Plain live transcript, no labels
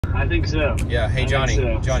I think so. Yeah. Hey, Johnny.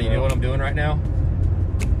 Johnny, you know what I'm doing right now?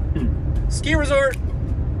 Ski resort.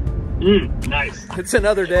 Nice. It's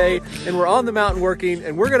another day, and we're on the mountain working,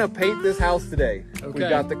 and we're gonna paint this house today. Okay. We've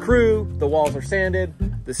got the crew, the walls are sanded,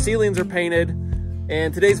 the ceilings are painted,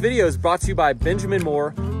 and today's video is brought to you by Benjamin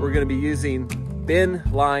Moore. We're gonna be using bin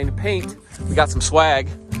line paint. We got some swag.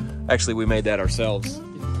 Actually, we made that ourselves.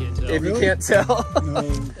 If you can't tell.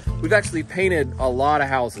 We've actually painted a lot of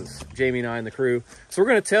houses, Jamie and I and the crew. So we're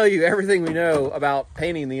gonna tell you everything we know about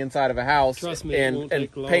painting the inside of a house. Trust me, and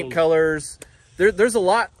paint colors. There's a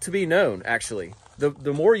lot to be known, actually.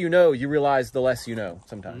 The more you know, you realize the less you know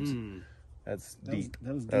sometimes. That's deep.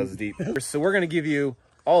 That was deep. So we're gonna give you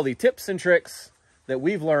all the tips and tricks that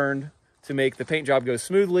we've learned to make the paint job go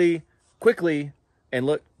smoothly, quickly, and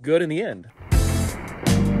look good in the end.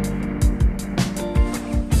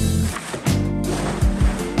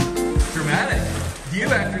 Dramatic. You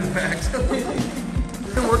after the fact.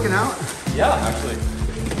 Been working out? Yeah, actually.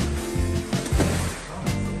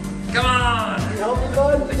 Come on! Help me,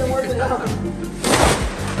 bud. We've been working out.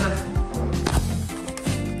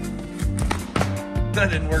 That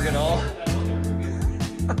didn't work at all.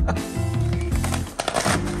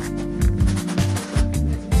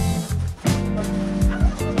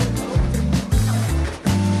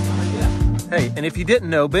 Hey, and if you didn't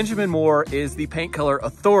know, Benjamin Moore is the paint color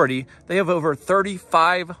authority. They have over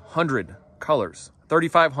 3,500 colors.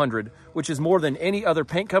 3,500, which is more than any other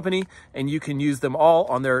paint company, and you can use them all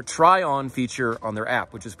on their try-on feature on their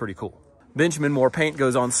app, which is pretty cool. Benjamin Moore paint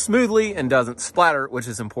goes on smoothly and doesn't splatter, which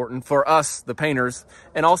is important for us, the painters,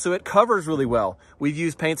 and also it covers really well. We've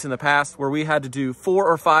used paints in the past where we had to do 4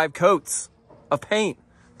 or 5 coats of paint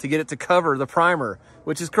to get it to cover the primer,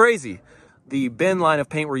 which is crazy. The bin line of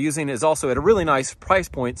paint we're using is also at a really nice price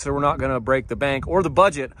point, so we're not gonna break the bank or the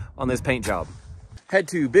budget on this paint job. Head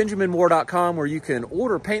to benjaminmoore.com where you can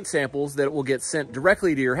order paint samples that will get sent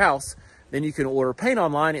directly to your house. Then you can order paint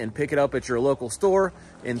online and pick it up at your local store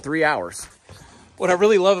in 3 hours. What I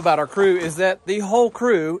really love about our crew is that the whole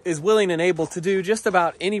crew is willing and able to do just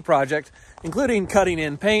about any project, including cutting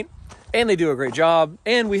in paint, and they do a great job,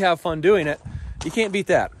 and we have fun doing it. You can't beat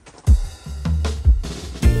that.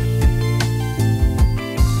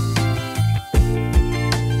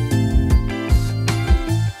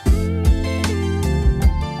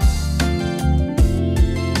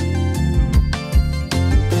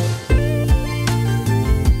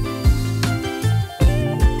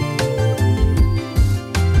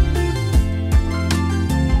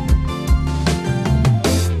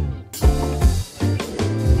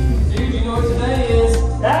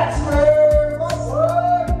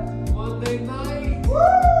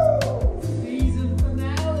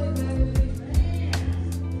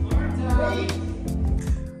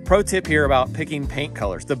 Pro tip here about picking paint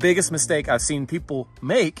colors. The biggest mistake I've seen people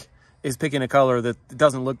make is picking a color that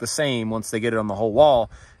doesn't look the same once they get it on the whole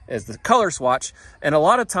wall as the color swatch. And a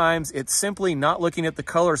lot of times it's simply not looking at the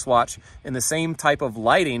color swatch in the same type of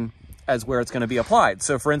lighting as where it's gonna be applied.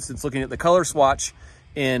 So for instance, looking at the color swatch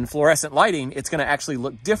in fluorescent lighting, it's gonna actually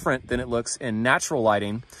look different than it looks in natural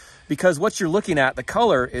lighting, because what you're looking at, the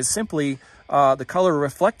color, is simply the color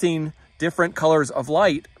reflecting different colors of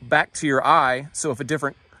light back to your eye. So if a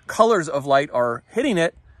different colors of light are hitting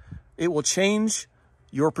it, it will change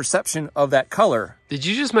your perception of that color. Did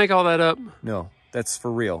you just make all that up? No, that's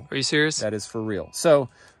for real. Are you serious? That is for real. So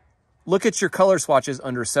look at your color swatches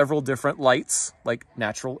under several different lights, like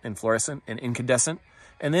natural and fluorescent and incandescent,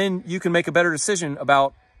 and then you can make a better decision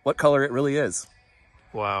about what color it really is.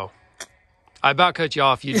 Wow. I about cut you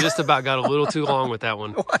off. You just about got a little too long with that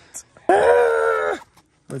one. What?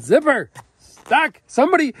 The zipper. Doc,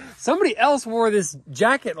 somebody else wore this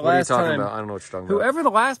jacket last time. What are you talking about? I don't know what you're talking about. Whoever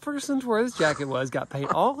the last person to wear this jacket was got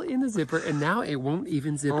paint all in the zipper, and now it won't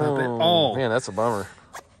even zip up at all. Man, that's a bummer.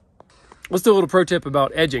 Let's do a little pro tip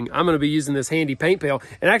about edging. I'm going to be using this handy paint pail,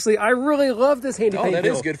 and actually, I really love this handy paint pail. Oh, that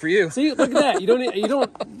is good for you. See, look at that. You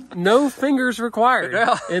don't, no fingers required,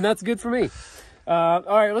 and that's good for me. All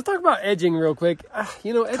right, let's talk about edging real quick.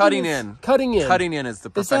 You know, cutting in. Cutting in. Cutting in is the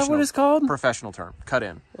professional. Is that what it's called? Professional term. Cut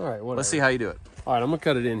in. All right, whatever. Let's see how you do it. All right, I'm gonna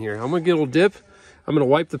cut it in here. I'm gonna get a little dip. I'm gonna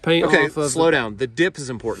wipe the paint off. Okay, slow down. The dip is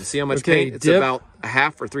important. See how much paint? It's about a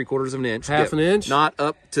 1/2 or 3/4 of an inch. Half an inch. Not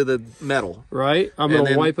up to the metal. Right. I'm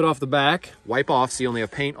gonna wipe it off the back. Wipe off so you only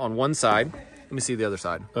have paint on one side. Let me see the other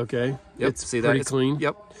side. Okay. Yep. It's see pretty that? clean.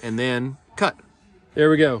 Yep. And then cut. There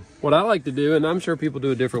we go. What I like to do, and I'm sure people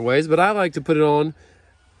do it different ways, but I like to put it on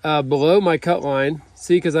below my cut line.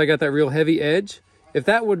 See, because I got that real heavy edge. If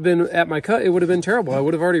that would have been at my cut, it would have been terrible. I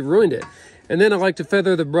would have already ruined it. And then I like to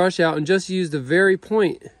feather the brush out and just use the very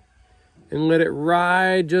point and let it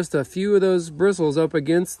ride just a few of those bristles up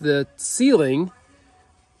against the ceiling.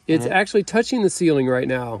 It's actually touching the ceiling right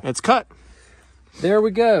now. It's cut. There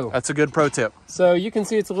we go. That's a good pro tip. So you can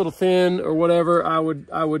see it's a little thin or whatever. I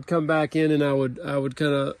would come back in and I would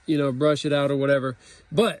kind of, you know, brush it out or whatever.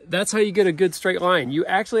 But that's how you get a good straight line. You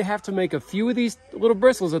actually have to make a few of these little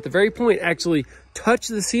bristles at the very point actually touch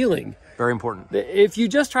the ceiling. Very important. If you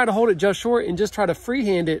just try to hold it just short and just try to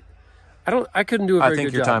freehand it, I couldn't do a very good job. I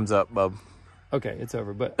think your time's up, bub. Okay, it's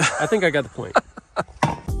over, but I think I got the point.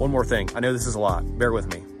 One more thing. I know this is a lot. Bear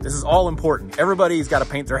with me. This is all important. Everybody's got to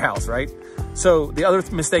paint their house, right? So the other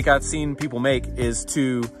mistake I've seen people make is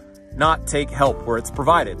to not take help where it's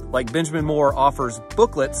provided. Like Benjamin Moore offers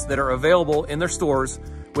booklets that are available in their stores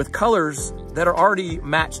with colors that are already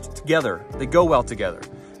matched together. They go well together.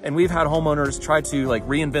 And we've had homeowners try to like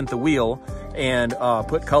reinvent the wheel and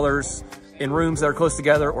put colors in rooms that are close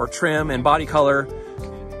together, or trim and body color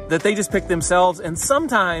that they just pick themselves. And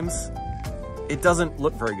sometimes it doesn't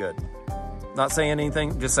look very good. Not saying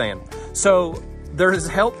anything, just saying. So there is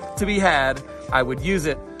help to be had. I would use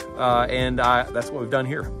it, and that's what we've done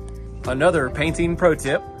here. Another painting pro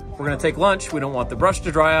tip. We're gonna take lunch. We don't want the brush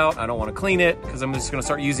to dry out. I don't wanna clean it because I'm just gonna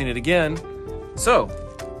start using it again. So,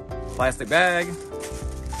 plastic bag.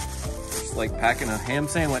 Just like packing a ham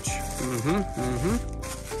sandwich.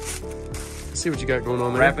 Let's see what you got going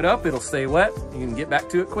on there. Wrap it up, it'll stay wet. You can get back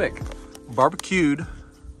to it quick. Barbecued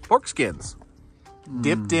pork skins.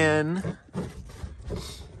 Dipped in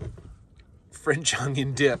French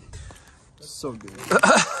onion dip. So good.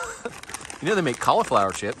 You know they make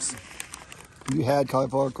cauliflower chips. You had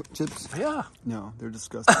cauliflower chips? Yeah. No, they're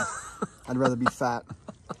disgusting. I'd rather be fat.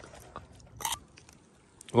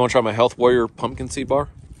 You want to try my Health Warrior pumpkin seed bar?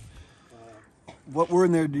 What were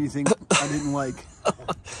in there do you think I didn't like?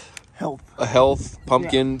 Health. A health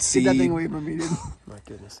pumpkin seed. Get that thing away from me, dude. My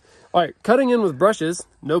goodness. All right, cutting in with brushes,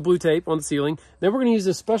 no blue tape on the ceiling. Then we're gonna use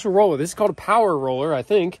this special roller. This is called a power roller, I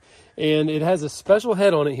think. And it has a special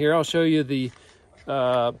head on it here. I'll show you the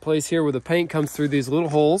place here where the paint comes through these little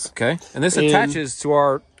holes. Okay, and this attaches to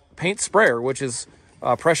our paint sprayer, which is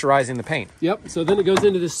pressurizing the paint. Yep, so then it goes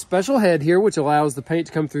into this special head here, which allows the paint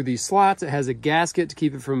to come through these slots. It has a gasket to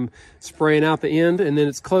keep it from spraying out the end, and then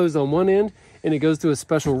it's closed on one end, and it goes to a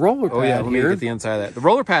special roller pad. Oh yeah, let me here. get the inside of that. The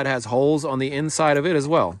roller pad has holes on the inside of it as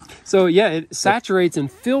well. So yeah, it saturates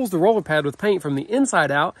and fills the roller pad with paint from the inside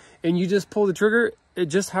out, and you just pull the trigger,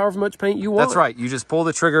 just however much paint you want. That's right. You just pull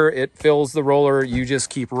the trigger, it fills the roller, you just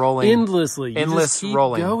keep rolling. Endlessly. Endless keep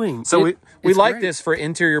rolling. Going. So we like great. this for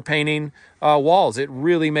interior painting walls. It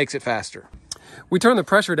really makes it faster. We turn the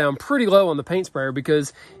pressure down pretty low on the paint sprayer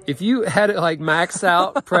because if you had it like maxed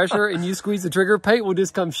out pressure and you squeeze the trigger, paint will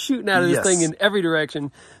just come shooting out of this thing in every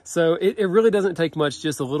direction. So it really doesn't take much,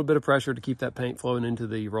 just a little bit of pressure to keep that paint flowing into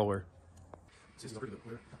the roller.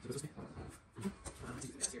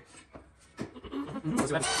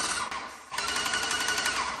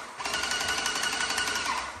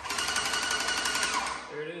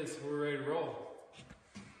 There it is. We're ready to roll.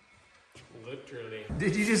 Literally.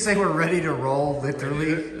 Did you just say we're ready to roll,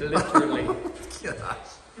 literally? Literally.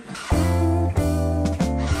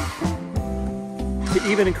 To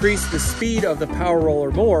even increase the speed of the power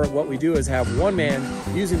roller more, what we do is have one man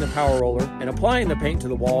using the power roller and applying the paint to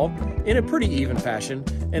the wall in a pretty even fashion,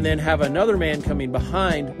 and then have another man coming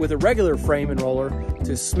behind with a regular frame and roller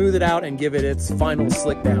to smooth it out and give it its final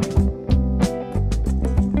slick down.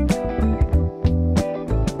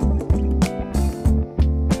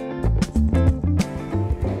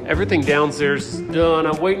 Everything downstairs is done.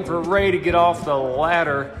 I'm waiting for Ray to get off the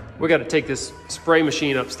ladder. We got to take this spray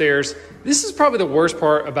machine upstairs. This is probably the worst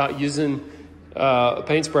part about using a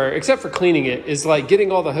paint sprayer, except for cleaning it, is like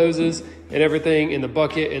getting all the hoses and everything in the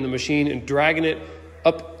bucket and the machine and dragging it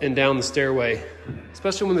up and down the stairway,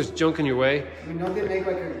 especially when there's junk in your way. We not gonna make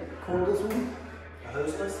like a cordless one? A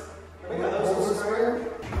hoseless? Like a hoseless sprayer?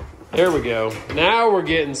 There we go. Now we're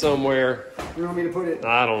getting somewhere. Where do you want me to put it?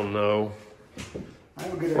 I don't know.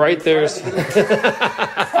 Right There's put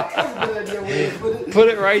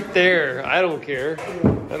it right there. I don't care.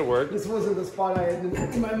 That'll work. This wasn't the spot I had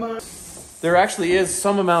in my mind. There actually is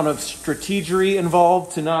some amount of strategery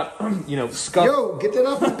involved to not, scuff. Yo, get that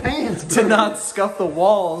off your pants, to not scuff the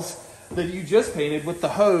walls that you just painted with the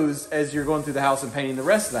hose as you're going through the house and painting the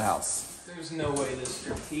rest of the house. There's no way that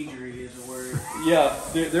strategery is a word. Yeah,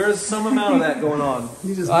 there is some amount of that going on.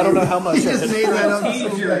 I don't know how much. You just made that up.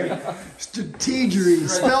 Strategery.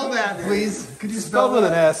 Spell that, please. Could you spell Spelled with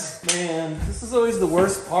an that? S. Man, this is always the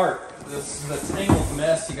worst part. This is the tangled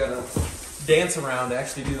mess you gotta dance around to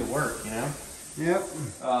actually do the work, you know? Yep.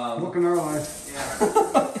 Welcome to our life. Yeah.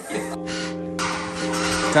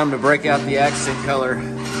 Time to break out the accent color.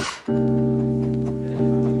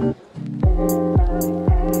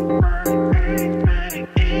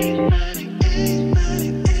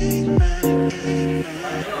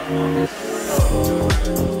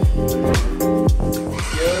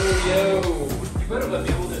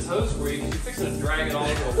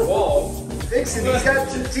 Fixing, he's got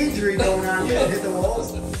strategery going on to hit the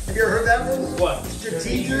walls. Have you ever heard that one? What?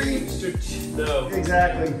 Strategery? No.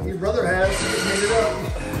 Exactly. Your brother has. He just made it up.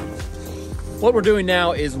 What we're doing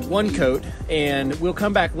now is one coat, and we'll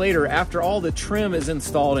come back later after all the trim is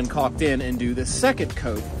installed and caulked in and do the second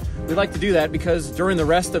coat. We like to do that because during the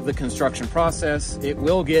rest of the construction process, it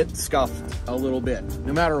will get scuffed a little bit.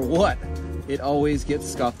 No matter what, it always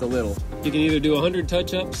gets scuffed a little. You can either do 100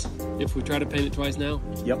 touch-ups if we try to paint it twice now.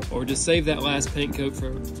 Yep. Or just save that last paint coat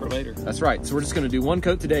for later. That's right. So we're just going to do one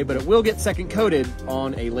coat today, but it will get second coated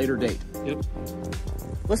on a later date. Yep.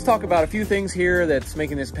 Let's talk about a few things here that's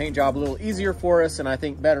making this paint job a little easier for us and I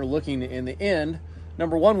think better looking in the end.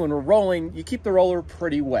 Number one, when we're rolling, you keep the roller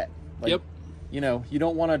pretty wet. Yep. You know, you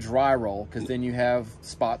don't want to dry roll because then you have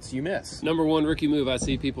spots you miss. Number one rookie move, I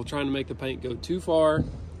see people trying to make the paint go too far,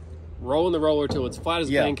 rolling the roller till it's flat as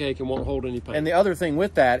a pancake and won't hold any paint. And the other thing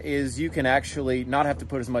with that is you can actually not have to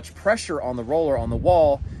put as much pressure on the roller on the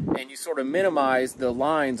wall, and you sort of minimize the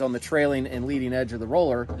lines on the trailing and leading edge of the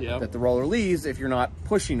roller that the roller leaves if you're not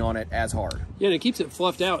pushing on it as hard. Yeah, and it keeps it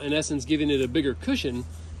fluffed out, in essence, giving it a bigger cushion.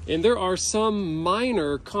 And there are some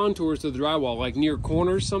minor contours to the drywall, like near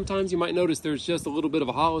corners. Sometimes you might notice there's just a little bit of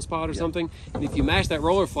a hollow spot or something. And if you mash that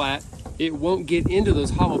roller flat, it won't get into those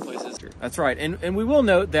hollow places. That's right. And we will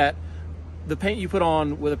note that the paint you put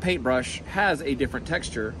on with a paintbrush has a different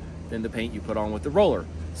texture than the paint you put on with the roller.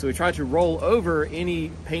 So we try to roll over any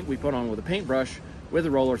paint we put on with a paintbrush with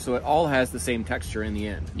the roller so it all has the same texture in the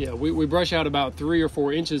end. Yeah, we brush out about 3 or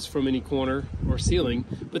 4 inches from any corner or ceiling,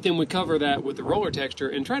 but then we cover that with the roller texture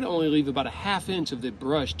and try to only leave about a 1/2 inch of the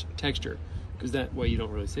brushed texture, because that way you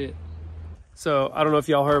don't really see it. So I don't know if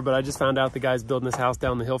y'all heard, but I just found out the guy's building this house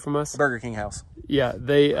down the hill from us. Burger King house. Yeah,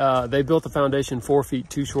 they built the foundation 4 feet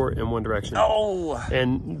too short in one direction. Oh!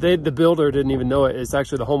 And the builder didn't even know it. It's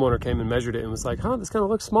actually the homeowner came and measured it and was like, huh, this kind of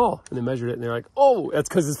looks small. And they measured it and they're like, oh, that's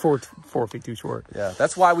because it's 4 feet too short. Yeah,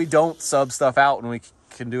 that's why we don't sub stuff out when we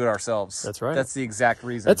can do it ourselves. That's right. That's the exact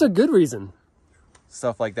reason. That's a good reason.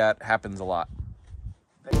 Stuff like that happens a lot.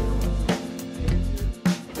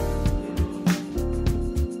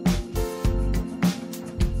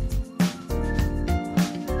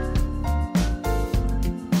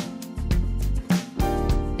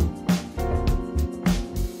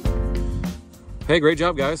 Hey, great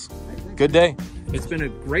job, guys. Good day. It's been a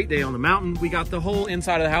great day on the mountain. We got the whole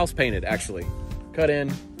inside of the house painted, actually. Cut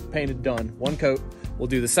in, painted, done. One coat. We'll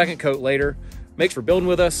do the second coat later. Thanks for building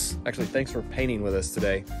with us. Actually, thanks for painting with us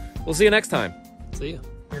today. We'll see you next time. See ya.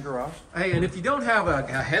 Your garage. Hey, and if you don't have a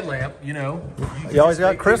headlamp, you know. You always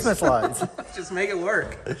got Christmas lights. Just make it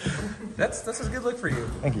work. That's a good look for you.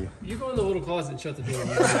 Thank you. You go in the little closet and shut the door.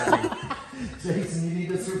 Jason, you need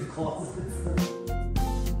to search the closet.